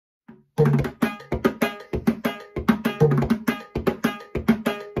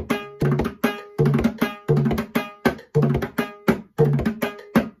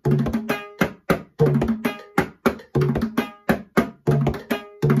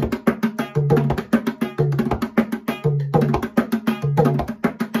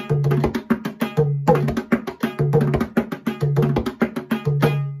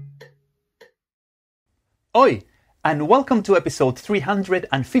and welcome to episode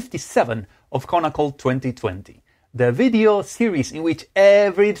 357 of Konnakol 2020, the video series in which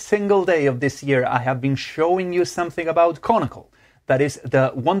every single day of this year I have been showing you something about Konnakol, that is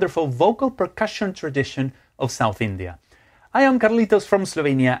the wonderful vocal percussion tradition of South India. I am Carlitos from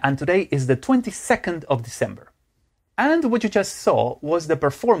Slovenia, and today is the 22nd of December. And what you just saw was the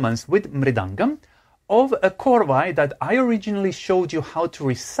performance with mrdangam of a korvai that I originally showed you how to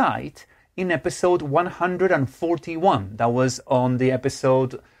recite in episode 141. That was on the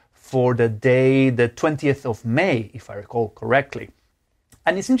episode for the day, the 20th of May, if I recall correctly.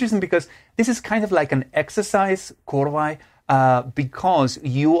 And it's interesting because this is kind of like an exercise, korvai, because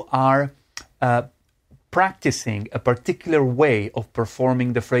you are practicing a particular way of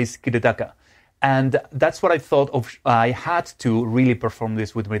performing the phrase kiritaka. And that's what I thought of. I had to really perform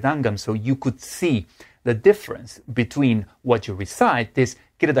this with mrdangam so you could see the difference between what you recite, this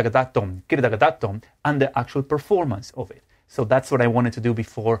kiritaka-datom, and the actual performance of it. So that's what I wanted to do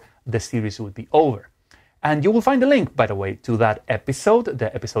before the series would be over. And you will find a link, by the way, to that episode,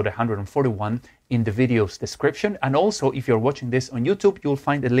 the episode 141, in the video's description. And also, if you're watching this on YouTube, you'll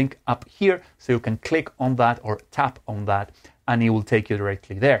find a link up here, so you can click on that or tap on that, and it will take you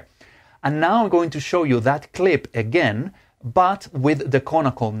directly there. And now I'm going to show you that clip again, but with the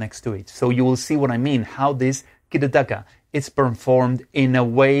Konnakol next to it. So you will see what I mean, how this kiritaka is performed in a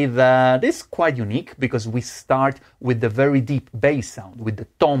way that is quite unique, because we start with the very deep bass sound, with the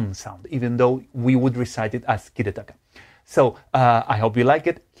tom sound, even though we would recite it as kiritaka. So I hope you like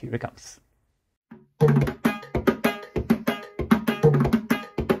it. Here it comes.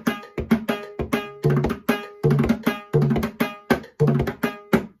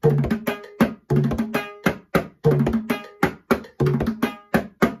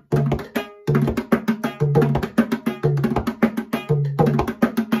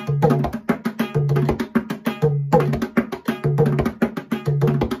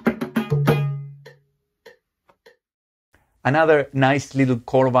 Another nice little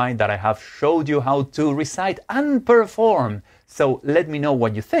korvai that I have showed you how to recite and perform. So let me know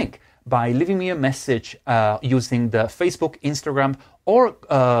what you think by leaving me a message using the Facebook, Instagram, or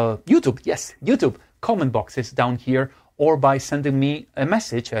YouTube. Yes, YouTube comment boxes down here, or by sending me a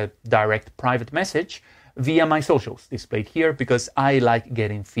message, a direct private message, via my socials displayed here, because I like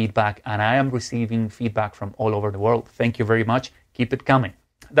getting feedback and I am receiving feedback from all over the world. Thank you very much. Keep it coming.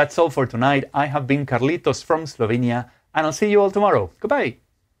 That's all for tonight. I have been Carlitos from Slovenia, and I'll see you all tomorrow. Goodbye.